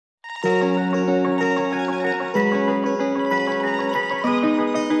No,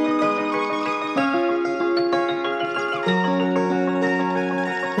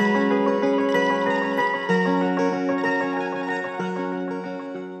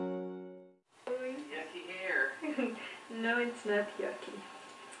 it's not yucky.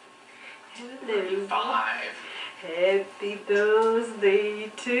 Hello. 5. Happy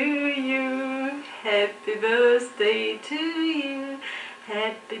birthday to you. Happy birthday to you.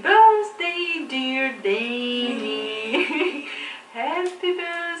 Happy birthday, dear Danny. Happy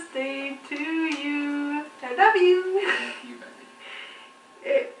birthday to you. I love you. Thank you,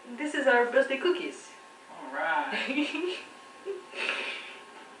 baby. This is our birthday cookies. Alright.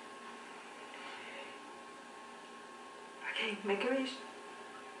 Okay, make a wish.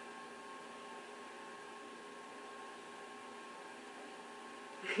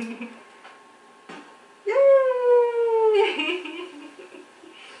 Yay!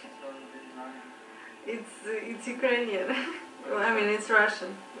 It's Ukrainian. Well, I mean it's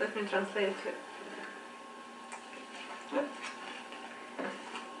Russian. Let me translate it.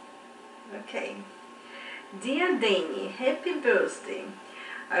 Okay. Dear Danny, happy birthday.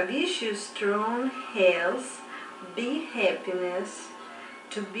 I wish you strong health, be happiness,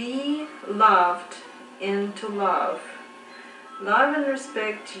 to be loved and to love. Love and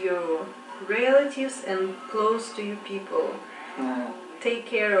respect your relatives and close to you people. Take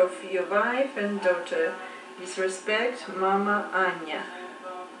care of your wife and daughter. With respect, Mama Anya.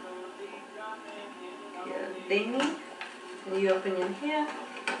 Here, Danny. And you open in here.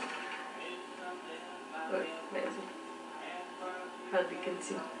 Look, where is it? How you can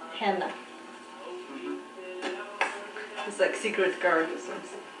see. Hannah. It's like secret card or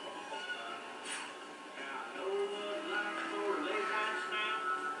something.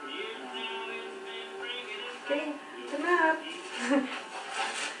 Okay, open up.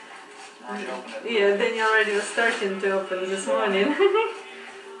 Yeah, Danny already was starting to open this morning.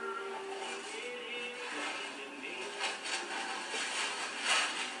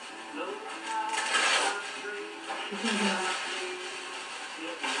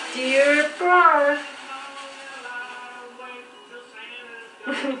 Dear Bart.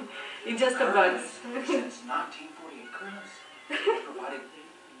 It's just a box. Since 1948, Christmas provided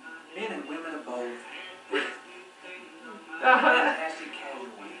men and women of both fantastic casual.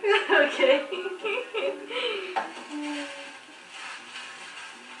 Okay.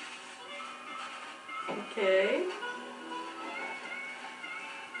 Okay.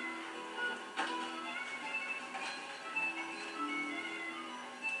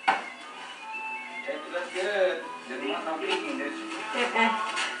 That's good. Didn't want no peeking, did you?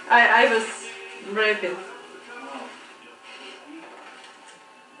 I was wrapping.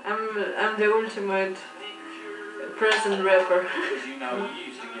 I'm the ultimate present wrapper. Because you know you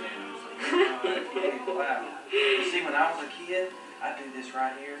used to get in them, so you know how people out. You see, when I was a kid, I'd do this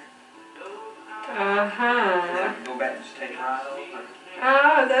right here. And then I could go back and just take right over.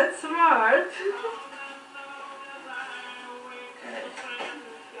 Oh, that's smart. Okay.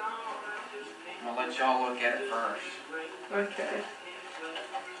 I'm going to let y'all look at it first. Okay.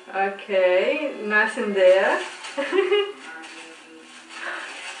 Okay, nothing there.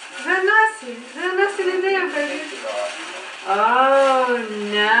 There's nothing in there, baby. Oh,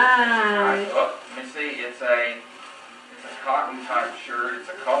 nice. Oh, let me see. It's a cotton type shirt. It's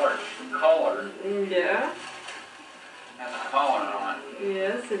a collar. Yeah. Has a collar on it.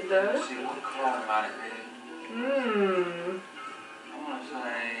 Yes, it does. Let's see what color might it be. I want to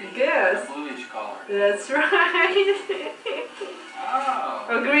say Guess. a bluish color. That's right. Oh.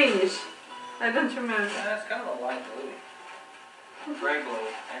 Or greenish. I don't remember. Yeah, that's kind of a light blue. Gray blue,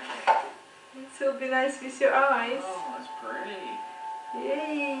 actually. This will be nice with your eyes. Oh, that's pretty.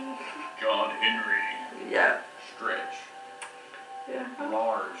 Yay. John Henry. Yeah. Stretch. Yeah.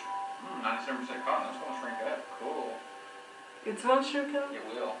 Large. 97% cotton. That's going to shrink up. Cool. It won't shrink up? It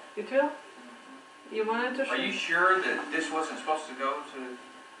will. It will? You want it to shrink? Are you sure that this wasn't supposed to go to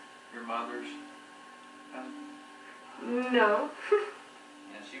your mother's? No.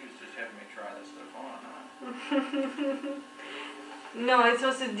 Yeah, she was just having me try this stuff on, huh? No, it's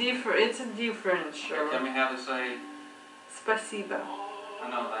a different shirt. Tell me how to say Спасибо. I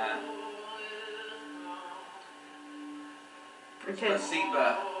know that. Okay.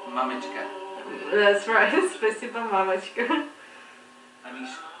 Спасибо, мамочка. That's right. Спасибо, мамочка.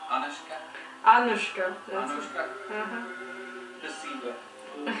 Anushka? Anushka. That's Anushka? it. Спасибо.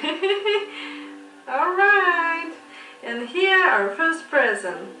 Alright. And here our first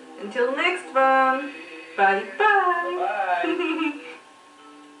present. Until next one. Bye bye. Bye.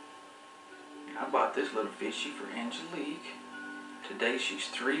 I bought this little fishy for Angelique to Today she's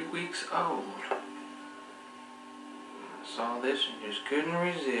 3 weeks old. I saw this and just couldn't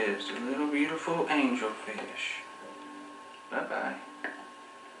resist. A little beautiful angelfish. Bye-bye.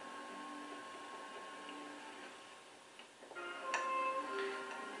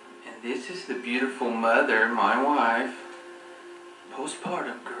 And this is the beautiful mother, my wife.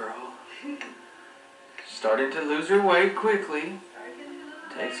 Postpartum girl. Starting to lose her weight quickly.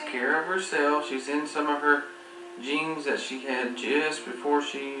 Takes care of herself. She's in some of her jeans that she had just before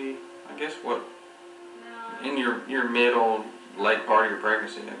she, I guess what, in your middle, late part of your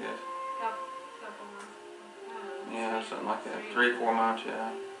pregnancy, I guess. Couple months. Yeah, something like that. 3-4 months,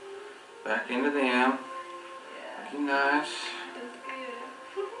 yeah. Back into them. Yeah. Looking nice. That's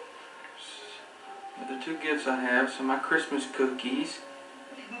good. The two gifts I have, some of my Christmas cookies.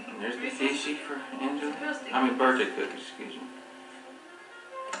 And there's the fishy for Angelik. I mean birthday cookies, excuse me.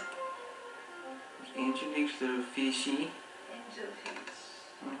 There's Angelik's little fishy. Angelfish.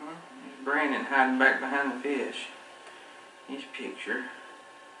 There's Brandon hiding back behind the fish. His picture.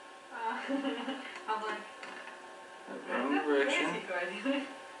 I'm like, Wrong direction.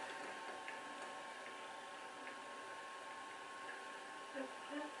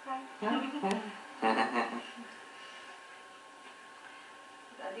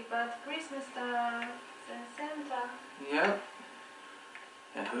 Daddy bought Christmas stuff. Santa. Yep.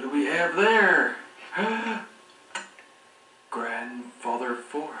 And who do we have there? Grandfather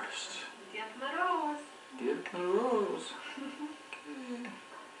Forrest. Did the rose. Okay.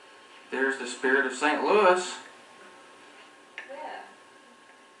 There's the spirit of St. Louis.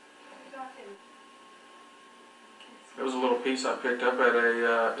 It was a little piece I picked up at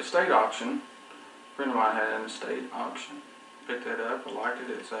a estate auction. A friend of mine had an estate auction. Picked that up. I liked it.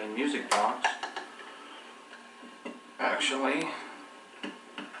 It's a music box. Actually, I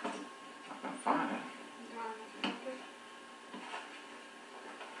can find it.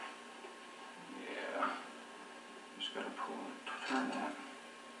 Yeah. Just gotta pull it. Turn that.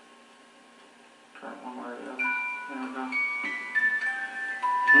 Turn it one way or the other. There we go.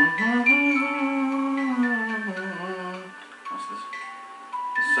 That's the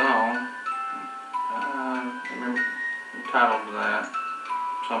song. I remember the title of that.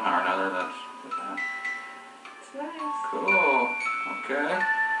 Somehow or another, that's with that. It's nice. Cool. Okay.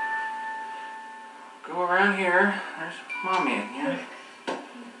 Go around here. There's Mommy again.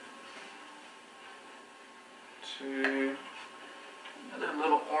 To another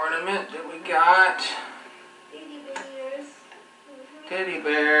little ornament that we got. Teddy bears. Teddy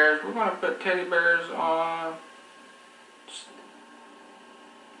bears. We're going to put teddy bears on.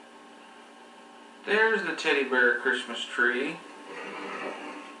 There's the teddy bear Christmas tree.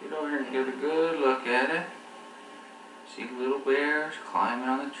 Get over here and get a good look at it. See little bears climbing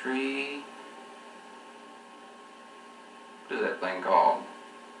on the tree. What is that thing called?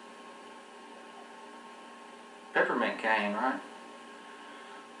 Peppermint cane, right?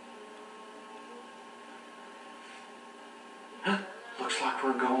 Looks like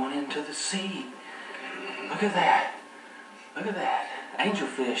we're going into the sea. Look at that. Look at that.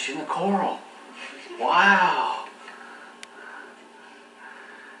 Angelfish in the coral. Wow.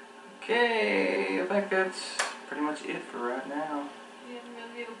 Okay, I think that's pretty much it for right now. Yeah,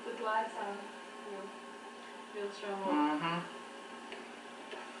 we'll put lights on. We'll show more.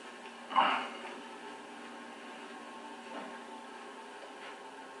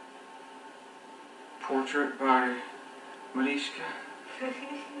 Portrait by Mariska.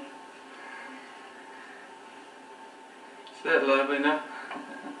 Is that lovely enough?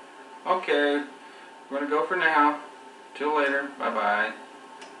 Okay, we're gonna go for now. Till later. Bye bye.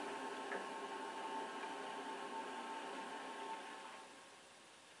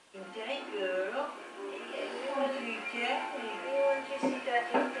 Okay, girl.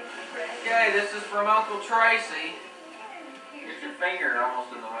 Okay, this is from Uncle Tracy. Here's your finger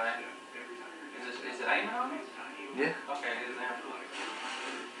almost in the way. Is it aiming on it? Yeah. Okay, it is aiming.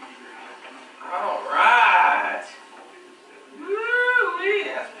 Alright! Woo-wee,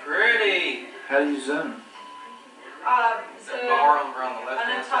 that's pretty! How do you zoom? So The bar over on the left on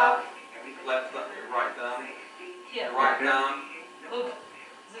the hand top. side. Left, your right thumb. Yeah. Your right thumb. Look,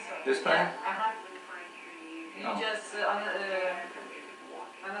 this one. This thing? Yeah. You just on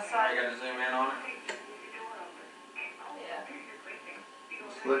the side. You gotta zoom in on it. Yeah.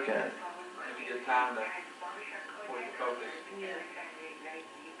 Let's look at it. Maybe good time to point the focus. Yeah.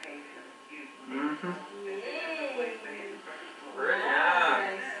 Pretty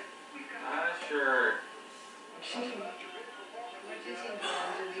Nice. nice shirt. What do you think,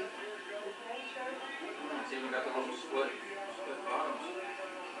 Angelik? It's even got the little split bottoms.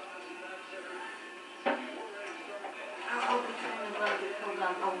 I'll be trying to buy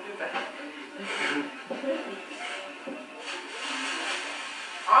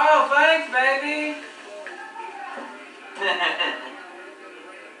Oh, thanks, baby.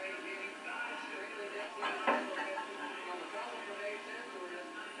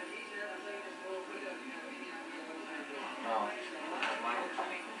 Oh.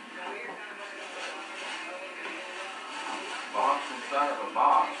 Box inside of a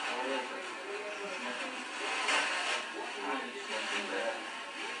box. What is it? I just can't do that.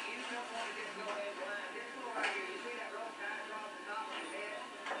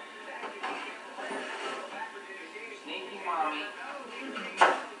 Sneaky mommy.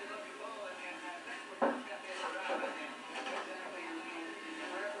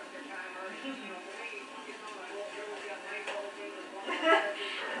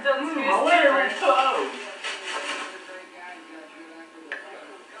 Don't Where is clothes?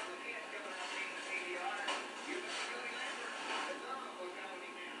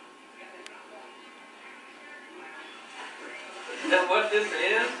 Is that what this is?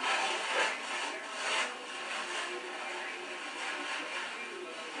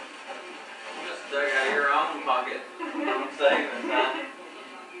 You just dug out of your own pocket. I'm saving, huh?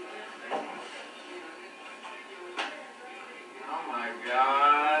 Oh my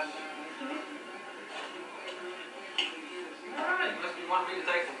gosh. Alright, you must be wanting me to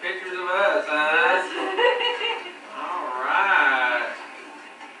take some pictures of us, huh? Alright.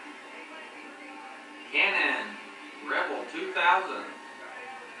 Canon Rebel 2000.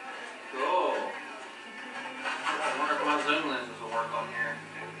 Cool. I wonder if my zoom lenses will work on here.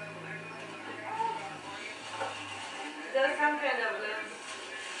 There's some kind of lens,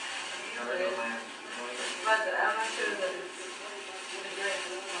 Never go lens. but I'm not sure that it's the greatest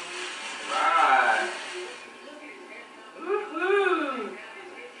one. Right. Woohoo!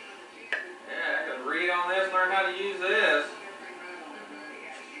 Yeah, I could read on this, learn how to use this.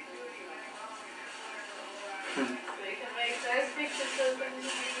 So you can make nice pictures of them.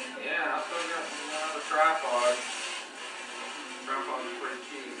 Yeah, I still got another tripod. Tripod is pretty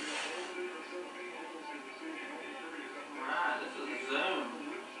cheap. Right, this is a zoom.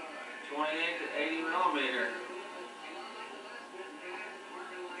 28 to 80 millimeter.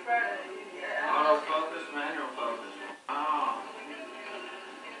 Autofocus, manual focus. Wow.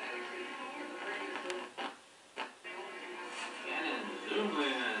 Canon zoom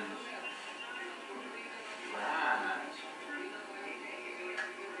lens. Right.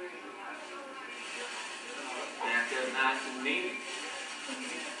 Stacked up nice and neat.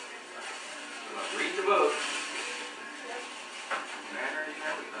 Read the book. Batteries and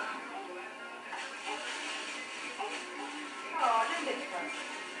everything. Oh, I think it's fun.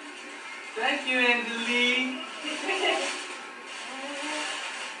 Thank you, Angelik.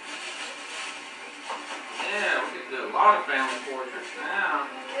 Yeah, we can do a lot of family portraits now.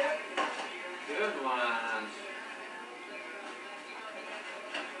 Good ones.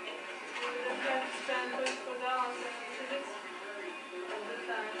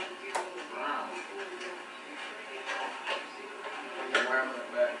 Wow. You're wrapping it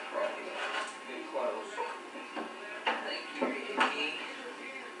back properly. Get close. Thank you, Ricky.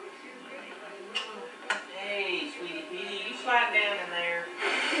 Hey, sweetie Petey, you slide down in there.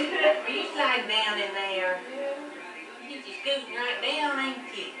 You slide down in there. You get you scooting right down,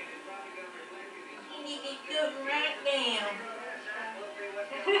 ain't you? You get you scooting right down.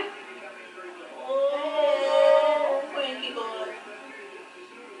 Oh, Frankie boy.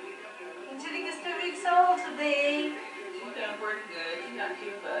 Angelik is 2 weeks old today. She's done pretty good. She's not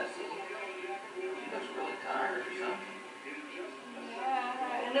too fussy. She looks really tired or something.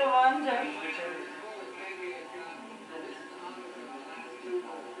 Yeah, no wonder.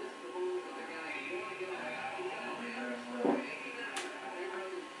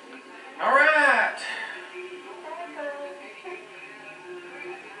 All right.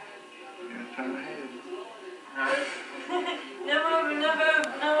 No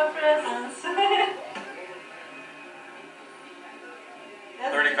more presents.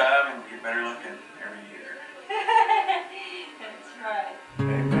 35 and get better looking every year. That's right.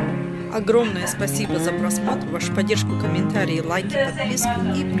 Огромное спасибо за просмотр, вашу поддержку, комментарии, лайки, подписку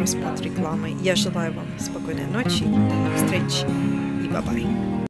и просмотр рекламы. Я желаю вам спокойной ночи, до новых встреч и бай-бай.